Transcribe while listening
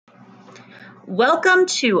Welcome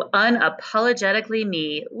to Unapologetically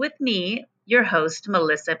Me with me, your host,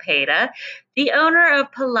 Melissa Peta, the owner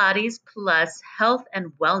of Pilates Plus Health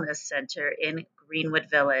and Wellness Center in Greenwood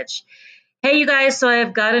Village. Hey, you guys, so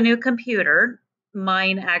I've got a new computer.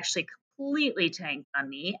 Mine actually completely tanked on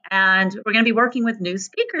me, and we're going to be working with new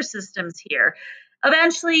speaker systems here.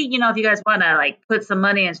 Eventually, if you guys want to put some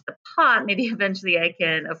money into the pot, maybe eventually I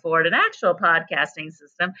can afford an actual podcasting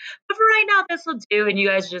system. But for right now, this will do, and you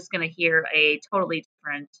guys are just going to hear a totally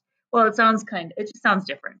different. Well, it just sounds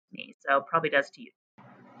different to me, so probably does to you.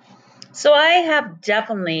 So I have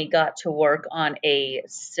definitely got to work on a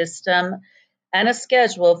system and a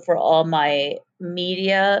schedule for all my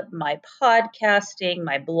media, my podcasting,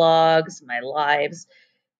 my blogs, my lives,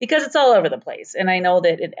 because it's all over the place. And I know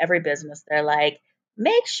that in every business, they're like,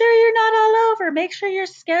 make sure you're not all over, make sure you're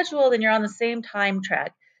scheduled and you're on the same time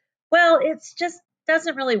track. Well, it's just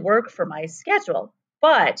doesn't really work for my schedule,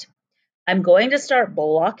 but I'm going to start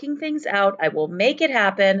blocking things out. I will make it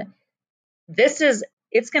happen.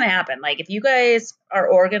 It's going to happen. Like if you guys are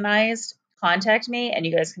organized, contact me and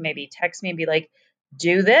you guys can maybe text me and be like,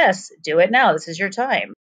 do this, do it now. This is your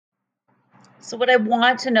time. So what I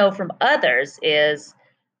want to know from others is,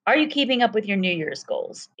 are you keeping up with your New Year's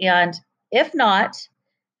goals? And if not,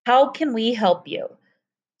 how can we help you?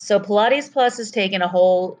 So Pilates Plus has taken a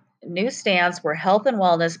whole new stance. We're health and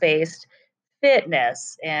wellness based,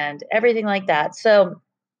 fitness and everything like that. So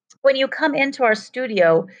when you come into our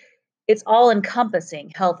studio, it's all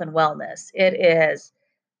encompassing health and wellness.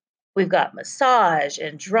 We've got massage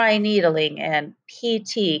and dry needling and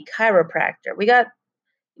PT, chiropractor. We got,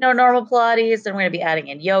 normal Pilates, and we're going to be adding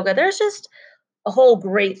in yoga. There's just a whole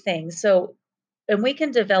great thing. So, and we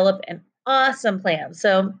can develop an awesome plan.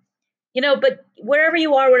 So, but wherever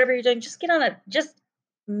you are, whatever you're doing, just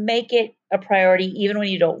make it a priority, even when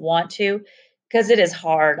you don't want to, because it is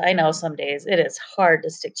hard. I know some days it is hard to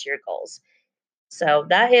stick to your goals. So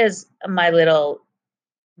that is my little,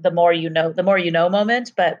 the more you know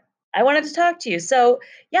moment, but I wanted to talk to you. So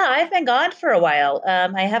yeah, I've been gone for a while.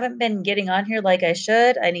 I haven't been getting on here like I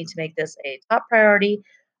should. I need to make this a top priority.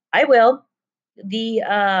 I will.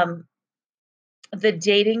 The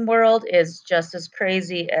dating world is just as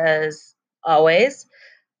crazy as always.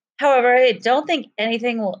 However, I don't think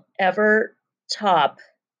anything will ever top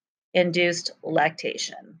induced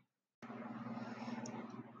lactation.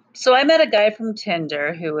 So I met a guy from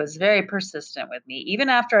Tinder who was very persistent with me, even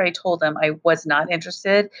after I told him I was not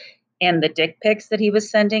interested in the dick pics that he was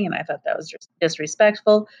sending, and I thought that was just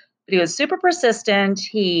disrespectful. But he was super persistent.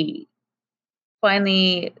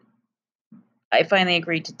 Finally, I finally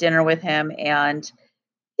agreed to dinner with him, and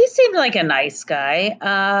he seemed like a nice guy.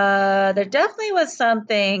 There definitely was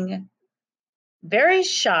something very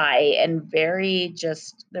shy and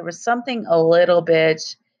there was something a little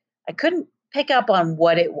bit, I couldn't pick up on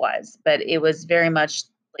what it was, but it was very much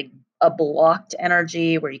like a blocked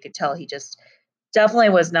energy where you could tell he just definitely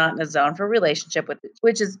was not in a zone for a relationship with it,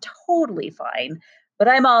 which is totally fine. But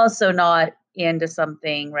I'm also not into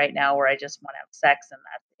something right now where I just want to have sex and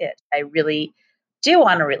that's it. I really do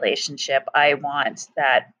want a relationship. I want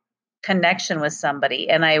that connection with somebody,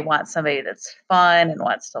 and I want somebody that's fun and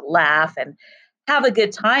wants to laugh and have a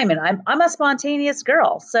good time. And I'm a spontaneous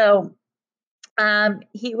girl. So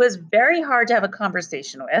he was very hard to have a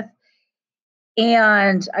conversation with.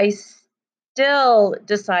 And I still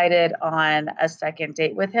decided on a second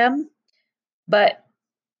date with him. But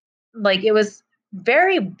it was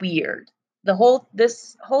very weird.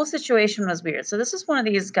 This whole situation was weird. So this is one of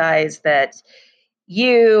these guys that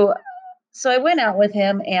you so I went out with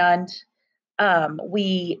him, and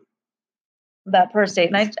we that first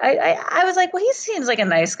date, and I was like, well, he seems like a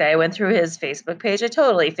nice guy. I went through his Facebook page. I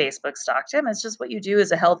totally Facebook stalked him. It's just what you do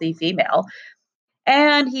as a healthy female.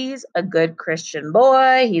 And he's a good Christian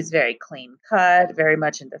boy. He's very clean cut, very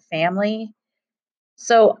much into family.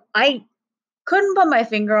 So I couldn't put my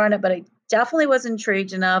finger on it, but I definitely was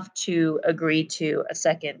intrigued enough to agree to a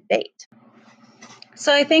second date.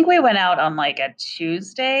 So I think we went out on a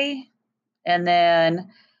Tuesday, and then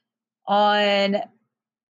on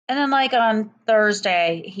on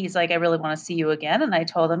Thursday, he's like, I really want to see you again. And I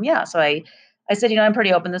told him, yeah. So I said, I'm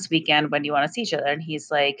pretty open this weekend. When do you want to see each other? And he's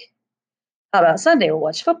like, how about Sunday? We'll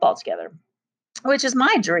watch football together, which is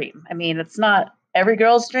my dream. I mean, it's not every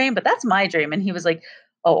girl's dream, but that's my dream. And he was like,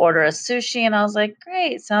 I'll order a sushi. And I was like,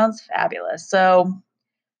 great, sounds fabulous. So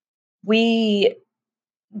we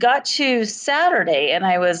got to Saturday, and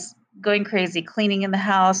I was going crazy cleaning in the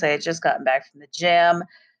house. I had just gotten back from the gym,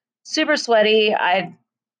 super sweaty.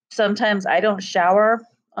 Sometimes I don't shower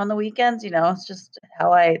on the weekends, it's just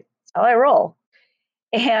how I roll.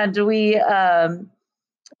 And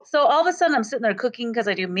So all of a sudden I'm sitting there cooking because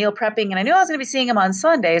I do meal prepping and I knew I was going to be seeing him on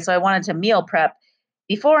Sunday. So I wanted to meal prep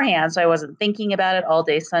beforehand. So I wasn't thinking about it all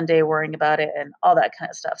day Sunday, worrying about it and all that kind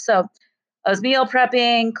of stuff. So I was meal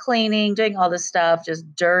prepping, cleaning, doing all this stuff,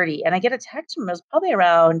 just dirty. And I get a text from him. It was probably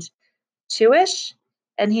around 2ish.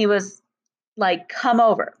 And he was like, come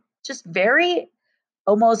over, just very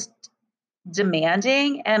almost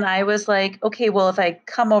demanding. And I was like, okay, well, if I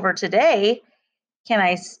come over today, can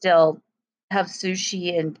I still have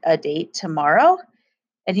sushi and a date tomorrow?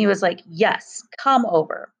 And he was like, yes, come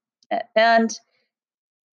over. And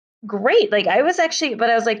great. Like I was actually, but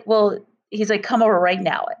I was like, well, he's like, come over right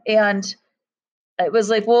now. And it was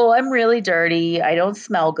like, well, I'm really dirty. I don't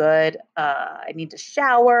smell good. I need to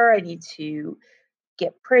shower. I need to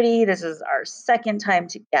get pretty. This is our second time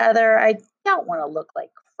together. I don't want to look like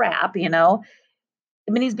crap, you know?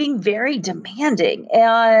 I mean, he's being very demanding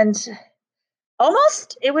and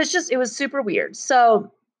almost, it was super weird.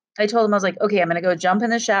 So I told him, I was like, okay, I'm going to go jump in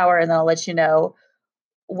the shower and then I'll let you know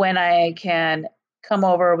when I can come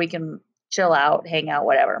over. We can chill out, hang out,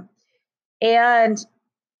 whatever. And,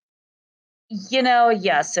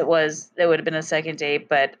 yes, it would have been a second date,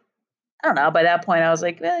 but I don't know. By that point, I was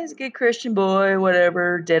like, well, he's a good Christian boy,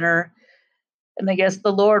 whatever, dinner. And I guess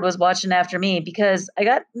the Lord was watching after me because I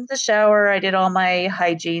got in the shower. I did all my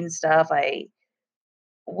hygiene stuff.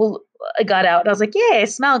 Well, I got out and I was like, yay, I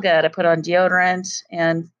smell good. I put on deodorant.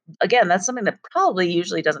 And again, that's something that probably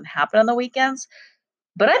usually doesn't happen on the weekends,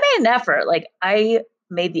 but I made an effort. Like I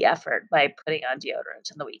made the effort by putting on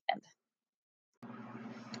deodorant on the weekend.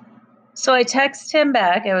 So I text him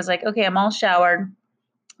back. I was like, okay, I'm all showered.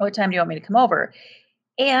 What time do you want me to come over?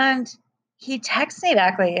 And he texted me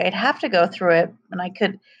back like I'd have to go through it and I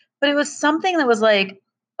could, but it was something that was like,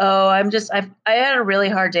 oh, I had a really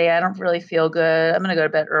hard day. I don't really feel good. I'm gonna go to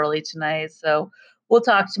bed early tonight. So we'll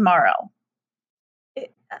talk tomorrow.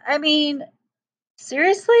 I mean,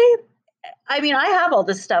 seriously? I mean, I have all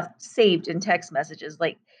this stuff saved in text messages.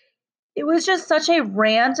 Like it was just such a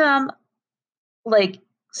random, like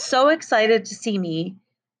so excited to see me,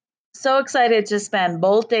 so excited to spend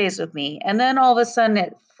both days with me. And then all of a sudden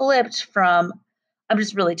it flipped from, I'm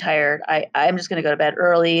just really tired. I'm just going to go to bed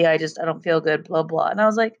early. I don't feel good, blah, blah. And I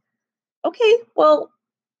was like, okay, well,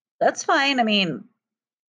 that's fine. I mean,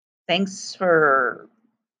 thanks for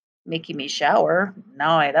making me shower.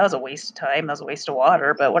 That was a waste of time. That was a waste of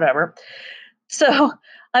water, but whatever. So,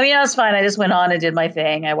 I mean, that was fine. I just went on and did my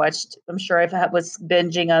thing. I watched, I'm sure I was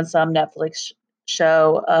binging on some Netflix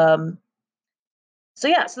show. So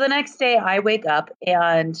yeah, so the next day I wake up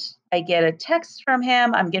and I get a text from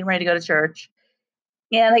him. I'm getting ready to go to church.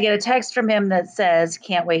 And I get a text from him that says,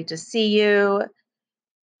 "Can't wait to see you."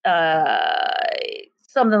 Uh,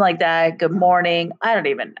 Something like that. Good morning. I don't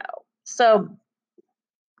even know. So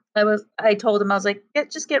I told him, I was like,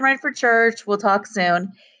 just getting ready for church. We'll talk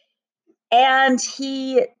soon. And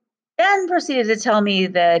he then proceeded to tell me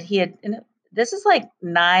that and this is like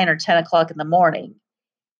 9 or 10 o'clock in the morning.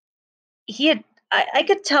 He had I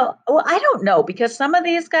could tell, well, I don't know, because some of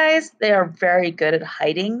these guys, they are very good at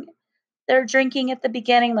hiding their drinking at the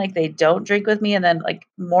beginning, like, they don't drink with me, and then, like,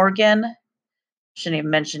 Morgan, shouldn't even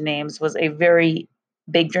mention names, was a very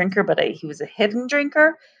big drinker, but he was a hidden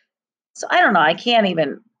drinker, so I don't know, I can't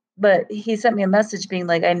even, but he sent me a message being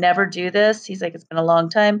like, "I never do this." He's like, "It's been a long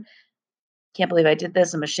time. Can't believe I did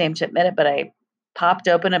this. I'm ashamed to admit it, but I popped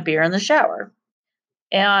open a beer in the shower."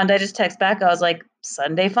 And I just text back, I was like,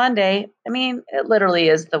 "Sunday fun day." I mean, it literally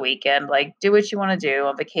is the weekend. Like, do what you want to do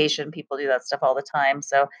on vacation. People do that stuff all the time.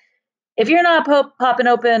 So if you're not popping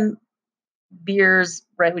open beers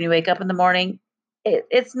right when you wake up in the morning,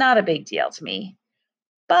 it's not a big deal to me.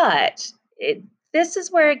 But this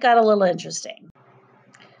is where it got a little interesting.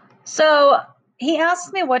 So he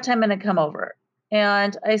asked me what time I'm going to come over.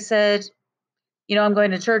 And I said, I'm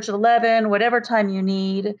going to church at 11, whatever time you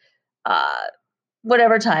need. Uh,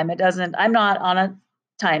 Whatever time. I'm not on a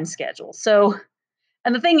time schedule. So,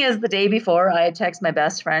 and the thing is, the day before, I had texted my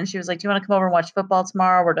best friend. She was like, "Do you want to come over and watch football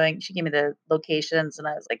tomorrow? She gave me the locations." And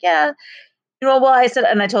I was like, "Yeah." I said,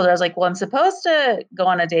 and I told her, I was like, "Well, I'm supposed to go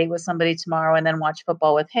on a date with somebody tomorrow and then watch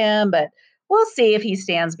football with him, but we'll see if he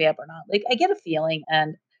stands me up or not." Like, I get a feeling.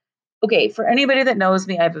 And okay, for anybody that knows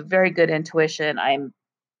me, I have a very good intuition. I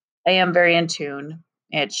am very in tune,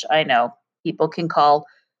 which I know people can call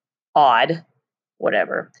odd,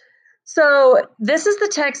 whatever. So this is the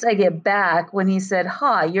text I get back when he said,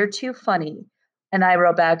 "Hi, you're too funny." And I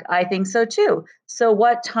wrote back, "I think so too. So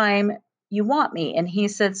what time you want me?" And he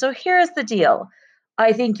said, "So here's the deal.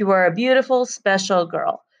 I think you are a beautiful, special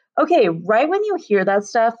girl." Okay, right when you hear that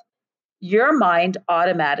stuff, your mind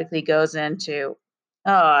automatically goes into,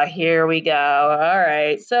 Oh, here we go. All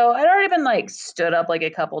right. So I'd already been like stood up like a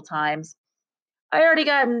couple times. I already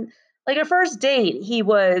gotten like our first date, he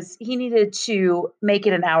needed to make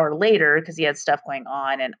it an hour later because he had stuff going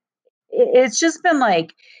on. And it's just been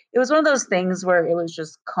like, it was one of those things where it was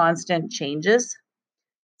just constant changes.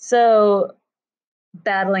 So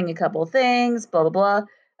battling a couple things, blah, blah, blah.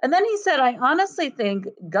 And then he said, I honestly think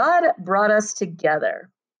God brought us together.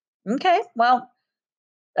 Okay, well,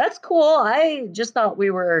 that's cool. I just thought we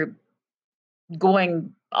were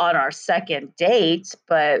going on our second date,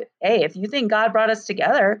 but hey, if you think God brought us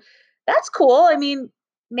together, that's cool. I mean,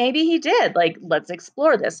 maybe he did. Like, let's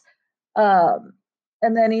explore this. Um,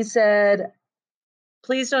 and then he said,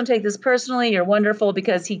 please don't take this personally. You're wonderful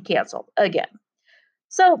because he canceled again.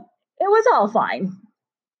 So it was all fine.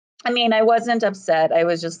 I mean, I wasn't upset. I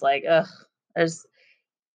was just like, ugh, there's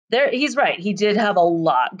there he's right. He did have a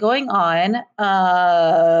lot going on.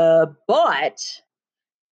 But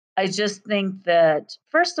I just think that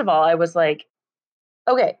first of all, I was like,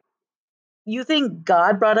 okay, you think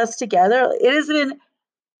God brought us together? It has been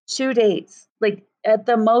 2 dates. Like at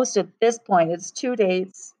the most at this point, it's 2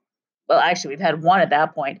 dates. Well, actually, we've had one at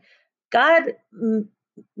that point. God,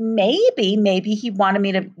 maybe he wanted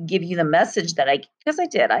me to give you the message that because I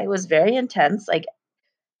did. I was very intense. Like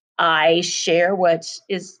I share what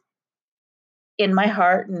is in my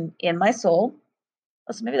heart and in my soul.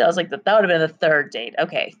 So maybe that was like that would have been the third date.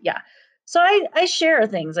 Okay, yeah. So I share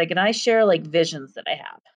things like and I share like visions that I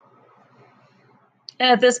have. And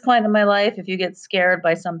at this point in my life, if you get scared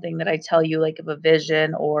by something that I tell you, like of a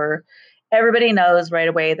vision, or everybody knows right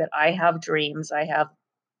away that I have dreams. I have,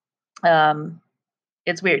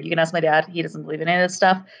 it's weird. You can ask my dad; he doesn't believe in any of this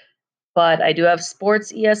stuff. But I do have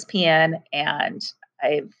sports ESPN, and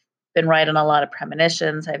I've been right on a lot of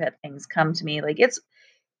premonitions. I've had things come to me. Like it's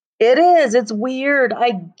weird.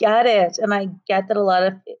 I get it, and I get that a lot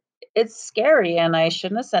of it's scary, and I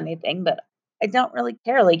shouldn't have said anything, but I don't really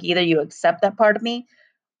care. Like either you accept that part of me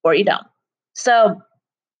or you don't. So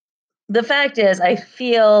the fact is, I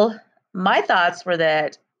feel my thoughts were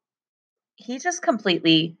that he just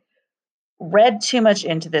completely read too much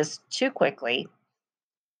into this too quickly,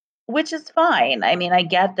 which is fine. I mean, I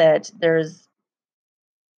get that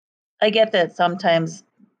sometimes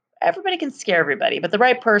everybody can scare everybody, but the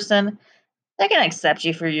right person, they can accept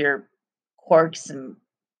you for your quirks and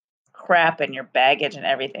crap and your baggage and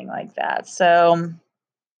everything like that. So,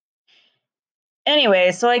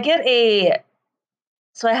 anyway, so I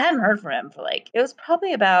hadn't heard from him for like, it was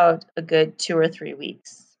probably about a good 2 or 3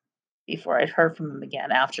 weeks before I'd heard from him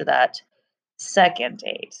again after that second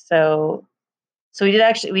date. So we did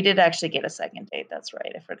actually get a second date. That's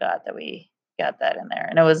right. I forgot that we got that in there.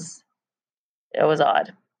 And it was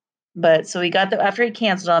odd. But so we got the after he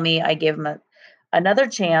canceled on me, I gave him another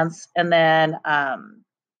chance and then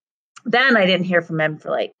I didn't hear from him for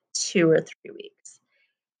like 2 or 3 weeks.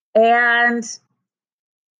 And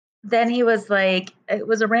then he was like it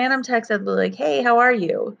was a random text that was like, "Hey, how are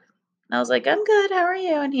you?" And I was like, "I'm good. How are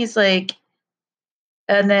you?" And he's like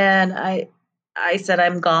and then I said,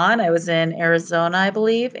 "I'm gone." I was in Arizona, I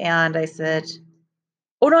believe, and I said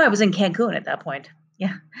oh, no, I was in Cancun at that point.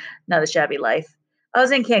 Yeah, not a shabby life. I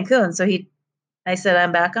was in Cancun, so I said,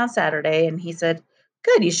 "I'm back on Saturday," and he said,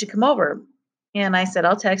 "Good, you should come over." And I said,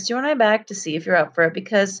 "I'll text you when I'm back to see if you're up for it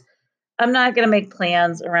because I'm not gonna make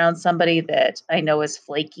plans around somebody that I know is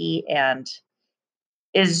flaky and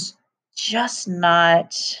is just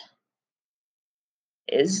not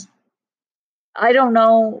is I don't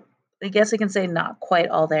know, I guess I can say not quite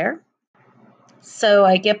all there." So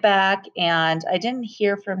I get back and I didn't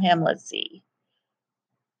hear from him, let's see.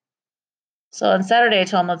 So on Saturday, I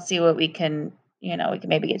told him, "Let's see what we can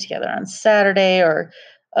maybe get together on Saturday," or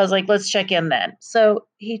I was like, "Let's check in then." So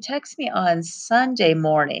he texts me on Sunday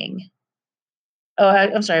morning. Oh,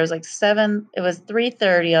 I'm sorry, it was like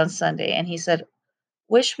 3:30 on Sunday, and he said,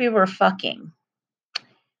 "Wish we were fucking."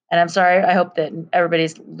 And I'm sorry, I hope that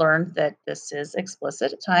everybody's learned that this is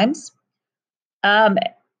explicit at times. Um,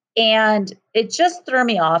 and it just threw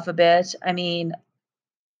me off a bit. I mean,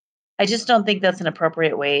 I just don't think that's an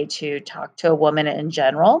appropriate way to talk to a woman in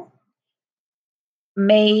general.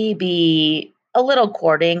 Maybe a little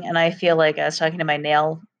courting, and I feel like I was talking to my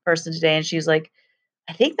nail person today, and she was like,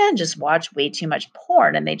 "I think men just watch way too much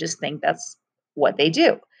porn, and they just think that's what they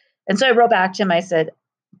do." And so I wrote back to him, I said,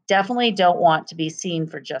 "Definitely don't want to be seen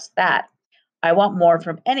for just that. I want more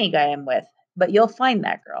from any guy I'm with, but you'll find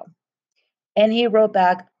that girl." And he wrote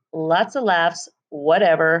back, "Lots of laughs,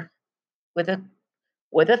 whatever," with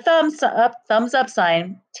a thumbs up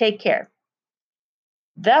sign, "Take care."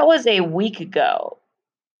 That was a week ago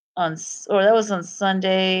or that was on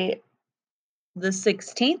Sunday. the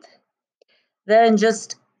 16th. Then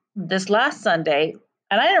just this last Sunday,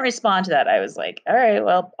 and I didn't respond to that. I was like, all right,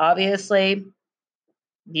 well, obviously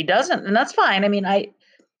he doesn't, and that's fine. I mean, I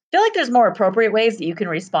feel like there's more appropriate ways that you can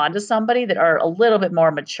respond to somebody that are a little bit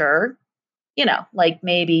more mature. Like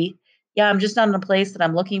maybe, yeah, I'm just not in a place that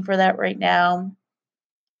I'm looking for that right now.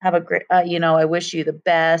 Have a great, I wish you the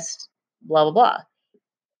best, blah, blah, blah.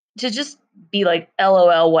 To just be like,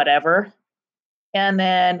 LOL, whatever. And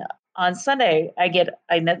then on Sunday,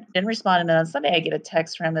 didn't respond. And then on Sunday, I get a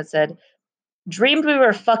text from him that said, dreamed we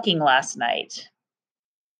were fucking last night.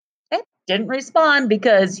 I didn't respond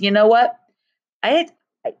because you know what? I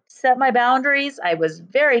set my boundaries. I was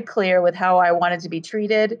very clear with how I wanted to be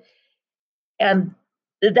treated. And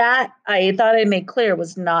that I thought I made clear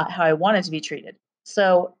was not how I wanted to be treated.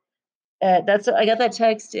 So I got that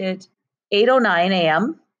text at 8:09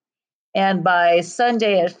 a.m. And by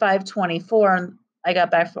Sunday at 5:24, I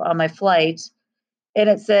got back on my flight and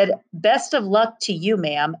it said, best of luck to you,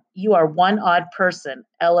 ma'am. You are one odd person.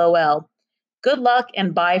 LOL. Good luck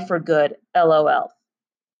and bye for good. LOL.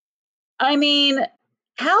 I mean,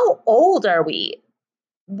 how old are we?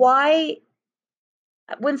 Why?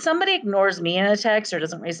 When somebody ignores me in a text or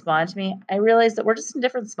doesn't respond to me, I realize that we're just in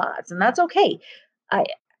different spots, and that's okay. I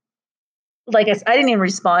I didn't even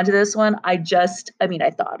respond to this one. I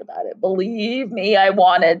thought about it. Believe me, I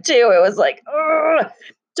wanted to. It was like, ugh,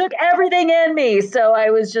 took everything in me. So I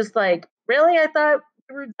was just like, really? I thought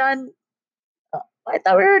we were done. I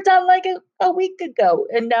thought we were done like a week ago,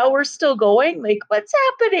 and now we're still going. Like, what's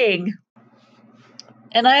happening?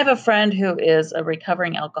 And I have a friend who is a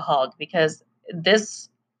recovering alcoholic because this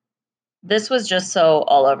was just so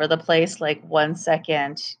all over the place. Like 1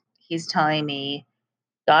 second, he's telling me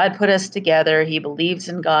God put us together. He believes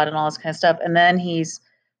in God and all this kind of stuff. And then he's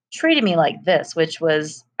treating me like this, which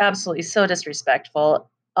was absolutely so disrespectful.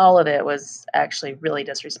 All of it was actually really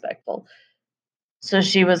disrespectful. So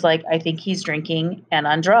she was like, I think he's drinking and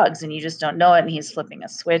on drugs and you just don't know it. And he's flipping a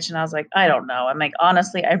switch. And I was like, I don't know. I'm like,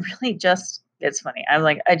 honestly, it's funny. I'm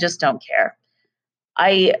like, I just don't care.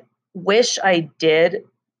 I wish I did.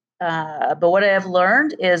 But what I have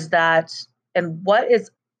learned is that, and what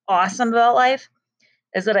is awesome about life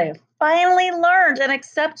is that I have finally learned and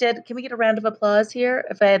accepted. Can we get a round of applause here?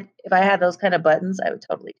 If I had those kind of buttons, I would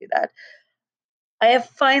totally do that. I have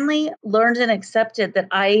finally learned and accepted that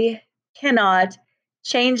I cannot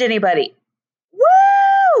change anybody.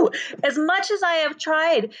 Woo! As much as I have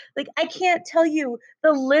tried, like I can't tell you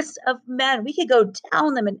the list of men. We could go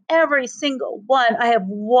down them in every single one. I've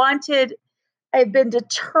been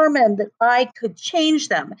determined that I could change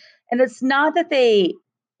them. And it's not that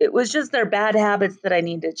it was just their bad habits that I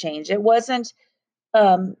need to change. It wasn't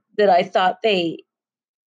that I thought it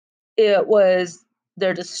was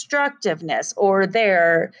their destructiveness or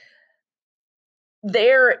their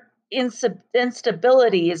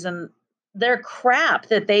instabilities and their crap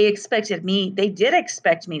that they did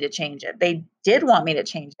expect me to change it. They did want me to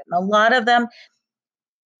change it.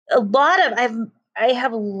 And I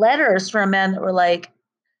have letters from men that were like,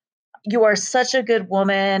 you are such a good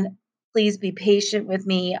woman. Please be patient with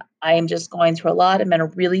me. I am just going through a lot. I'm in a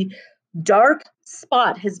really dark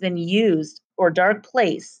spot has been used or dark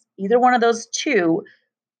place. Either one of those two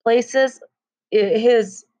places,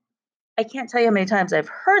 I can't tell you how many times I've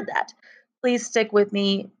heard that. Please stick with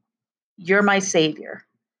me. You're my savior.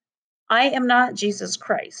 I am not Jesus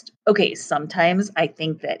Christ. Okay, sometimes I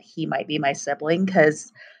think that he might be my sibling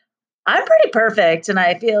because I'm pretty perfect. And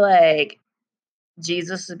I feel like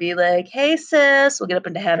Jesus would be like, hey, sis, we'll get up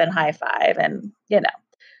into heaven, high five. And,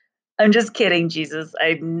 I'm just kidding, Jesus.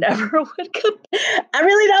 I never would come. I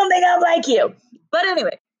really don't think I'm like you. But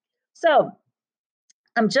anyway, so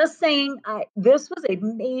I'm just saying, this was a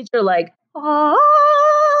major, like I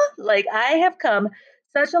have come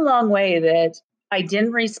such a long way that I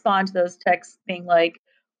didn't respond to those texts being like,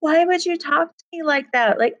 why would you talk to me like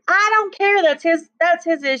that? Like, I don't care. That's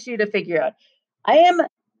his issue to figure out.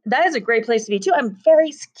 That is a great place to be too. I'm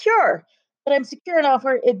very secure, but I'm secure enough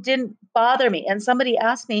where it didn't bother me. And somebody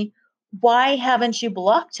asked me, why haven't you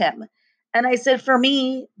blocked him? And I said, for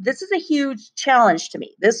me, this is a huge challenge to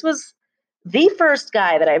me. This was the first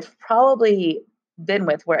guy that I've probably been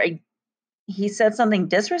with where he said something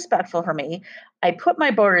disrespectful for me. I put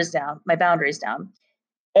my boundaries down,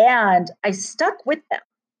 and I stuck with them.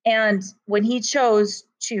 And when he chose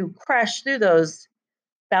to crash through those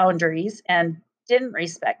boundaries and didn't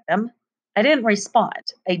respect them, I didn't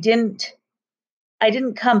respond. I didn't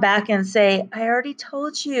come back and say, I already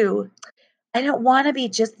told you I don't want to be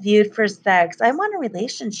just viewed for sex. I want a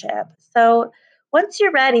relationship. So once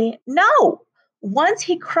you're ready, no. Once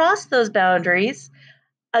he crossed those boundaries,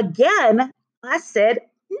 again, I said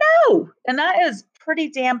no. And that is pretty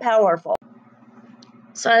damn powerful.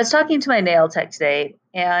 So I was talking to my nail tech today,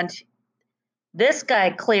 and this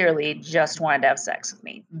guy clearly just wanted to have sex with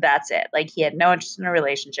me. That's it. Like, he had no interest in a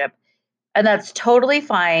relationship. And that's totally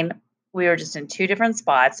fine. We were just in two different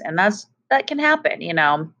spots, and that can happen, you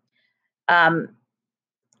know. Um,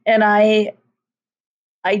 and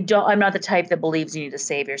I'm not the type that believes you need to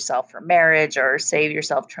save yourself for marriage or save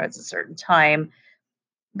yourself towards a certain time.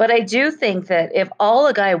 But I do think that if all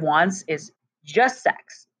a guy wants is just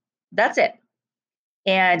sex, that's it.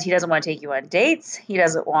 And he doesn't want to take you on dates. He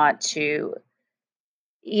doesn't want to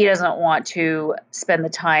spend the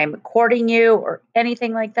time courting you or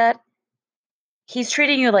anything like that. He's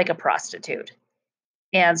treating you like a prostitute.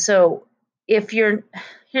 And so if you're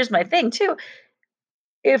here's my thing too.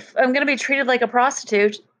 If I'm going to be treated like a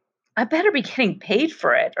prostitute, I better be getting paid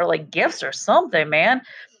for it or like gifts or something, man.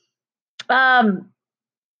 Um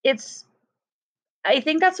it's I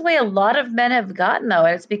think that's the way a lot of men have gotten though.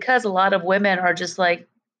 And it's because a lot of women are just like,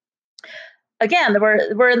 again,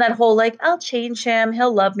 we're in that whole like, I'll change him,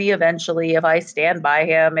 he'll love me eventually if I stand by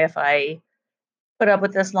him, if I put up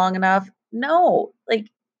with this long enough. No, like,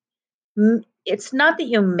 it's not that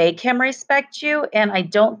you make him respect you, and I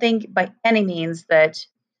don't think by any means that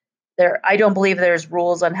I don't believe there's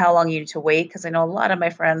rules on how long you need to wait, because I know a lot of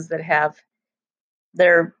my friends that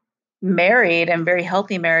they're married and very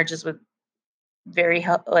healthy marriages with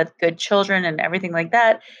with good children and everything like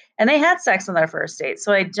that, and they had sex on their first date.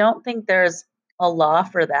 So I don't think there's a law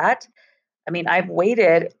for that. I mean, I've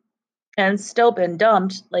waited and still been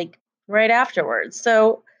dumped like right afterwards.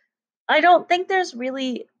 So I don't think there's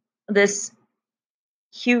really this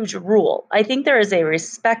huge rule. I think there is a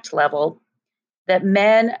respect level that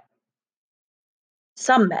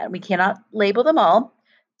some men, we cannot label them all,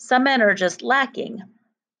 some men are just lacking.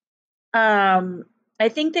 Um, I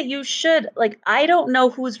think that you should, like, I don't know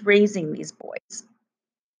who's raising these boys,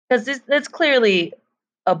 because that's clearly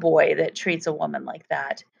a boy that treats a woman like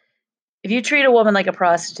that. If you treat a woman like a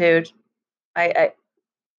prostitute, I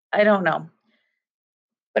I don't know.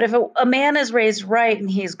 But if a man is raised right and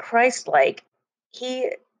he's Christ-like,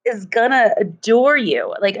 he is gonna adore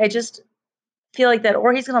you. Like, I just feel like that,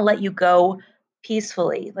 or he's gonna let you go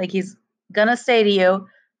peacefully. Like, he's gonna say to you,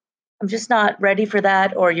 I'm just not ready for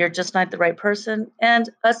that, or you're just not the right person. And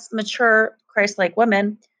us mature Christ-like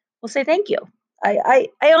women will say thank you. I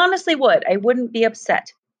honestly would. I wouldn't be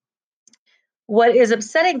upset. What is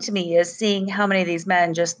upsetting to me is seeing how many of these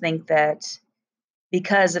men just think that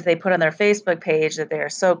because if they put on their Facebook page that they are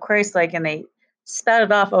so Christ-like and they spout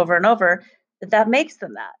it off over and over, that makes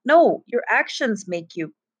them that. No, your actions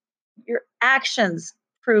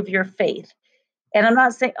prove your faith. And I'm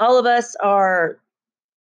not saying all of us are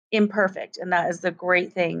imperfect, and that is the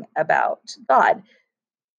great thing about God.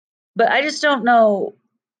 But I just don't know.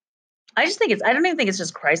 I don't even think it's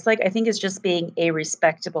just Christ-like. I think it's just being a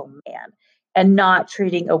respectable man and not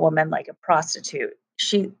treating a woman like a prostitute.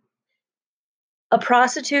 A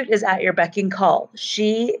prostitute is at your beck and call.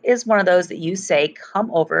 She is one of those that you say,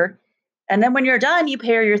 "Come over," and then when you're done, you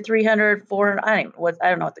pay her your 300, 400. I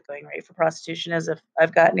don't know what the going rate for prostitution is. If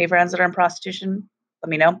I've got any friends that are in prostitution, let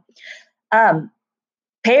me know. Um,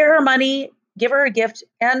 Pay her money, give her a gift,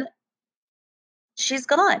 and she's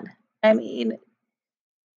gone. I mean,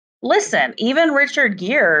 listen, even Richard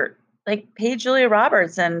Gere, like, paid Julia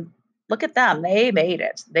Roberts, and look at them. They made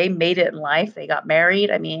it. They made it in life. They got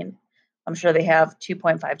married. I mean, I'm sure they have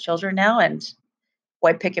 2.5 children now and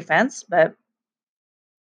white picket fence, but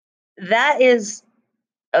that is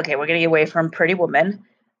okay. We're going to get away from Pretty Woman.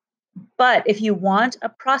 But if you want a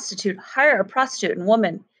prostitute, hire a prostitute. And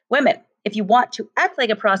women, if you want to act like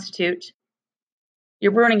a prostitute,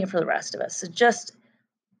 you're ruining it for the rest of us. So just,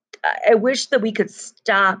 I wish that we could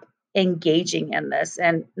stop engaging in this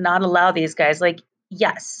and not allow these guys, like,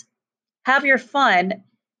 yes, have your fun,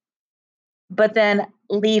 but then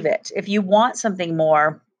leave it. If you want something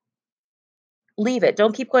more, leave it.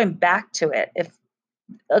 Don't keep going back to it. If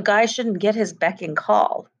a guy shouldn't get his beck and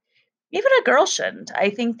call, even a girl shouldn't. I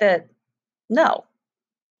think that, no.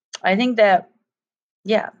 I think that,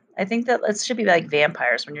 yeah, I think that it should be like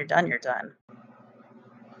vampires. When you're done, you're done.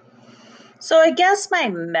 So I guess my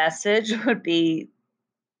message would be,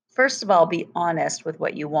 first of all, be honest with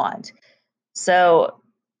what you want. So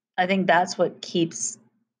I think that's what keeps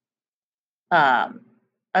um,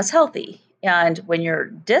 us healthy. And when you're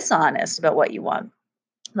dishonest about what you want,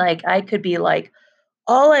 like, I could be like,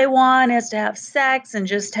 all I want is to have sex and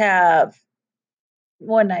just have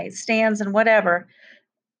one night stands and whatever.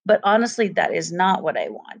 But honestly, that is not what I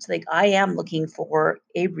want. Like, I am looking for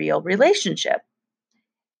a real relationship.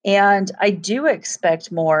 And I do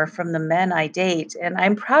expect more from the men I date, and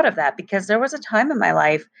I'm proud of that because there was a time in my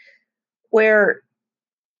life where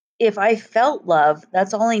if I felt love,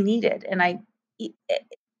 that's all I needed, and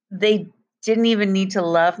they didn't even need to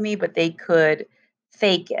love me, but they could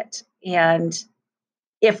fake it, and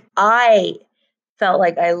if I felt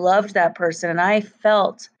like I loved that person and I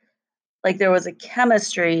felt like there was a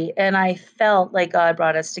chemistry and I felt like God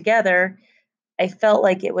brought us together, I felt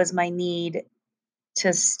like it was my need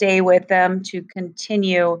to stay with them, to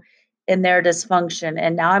continue in their dysfunction.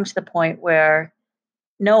 And now I'm to the point where,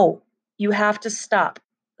 no, you have to stop.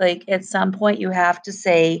 Like at some point, you have to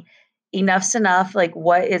say, enough's enough. Like,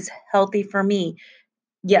 what is healthy for me?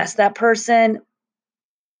 Yes, that person,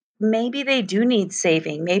 maybe they do need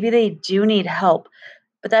saving. Maybe they do need help,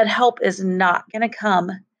 but that help is not going to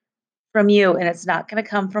come from you and it's not going to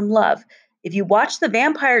come from love. If you watch the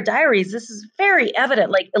Vampire Diaries, this is very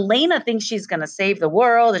evident. Like Elena thinks she's going to save the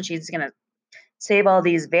world and she's going to save all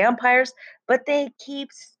these vampires, but they keep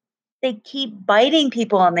biting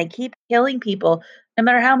people and they keep killing people. No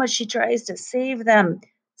matter how much she tries to save them,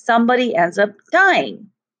 somebody ends up dying.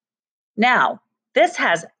 Now, this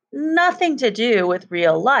has nothing to do with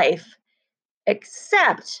real life,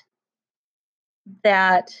 except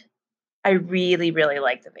that I really, really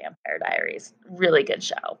like the Vampire Diaries. Really good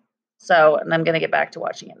show. So, and I'm going to get back to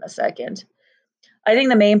watching it in a second. I think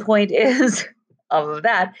the main point is of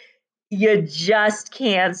that you just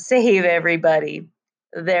can't save everybody.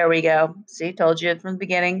 There we go. See, told you from the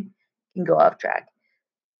beginning. You can go off track.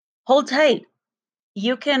 Hold tight.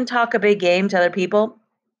 You can talk a big game to other people.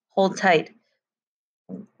 Hold tight.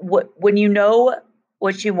 When you know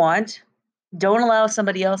what you want, don't allow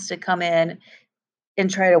somebody else to come in and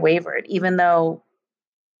try to waver it, even though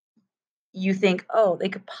you think, oh, they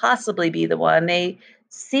could possibly be the one. They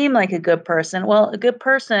seem like a good person. Well, a good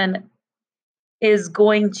person is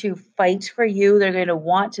going to fight for you. They're going to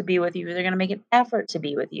want to be with you. They're going to make an effort to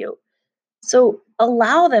be with you. So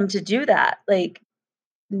allow them to do that. Like,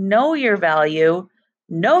 know your value,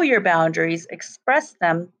 know your boundaries, express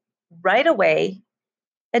them right away,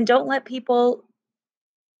 and don't let people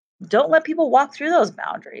walk through those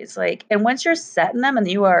boundaries. Like, and once you're setting them and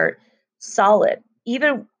you are solid,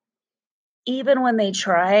 even when they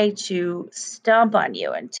try to stomp on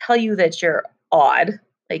you and tell you that you're odd,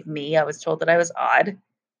 like me, I was told that I was odd,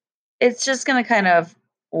 it's just going to kind of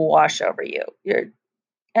wash over you.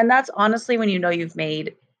 And that's honestly when you know you've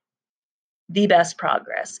made the best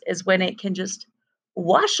progress is when it can just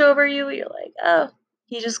wash over you. You're like, oh,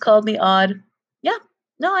 he just called me odd. Yeah,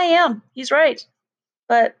 no, I am. He's right.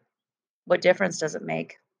 But what difference does it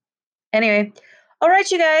make? Anyway, all right,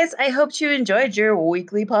 you guys, I hope you enjoyed your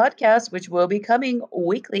weekly podcast, which will be coming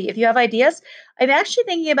weekly. If you have ideas, I'm actually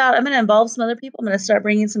thinking about, I'm going to involve some other people. I'm going to start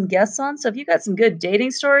bringing some guests on. So if you got some good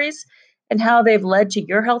dating stories and how they've led to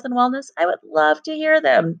your health and wellness, I would love to hear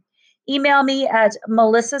them. Email me at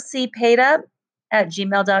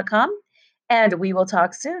melissacpeta@gmail.com, and we will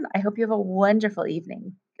talk soon. I hope you have a wonderful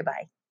evening. Goodbye.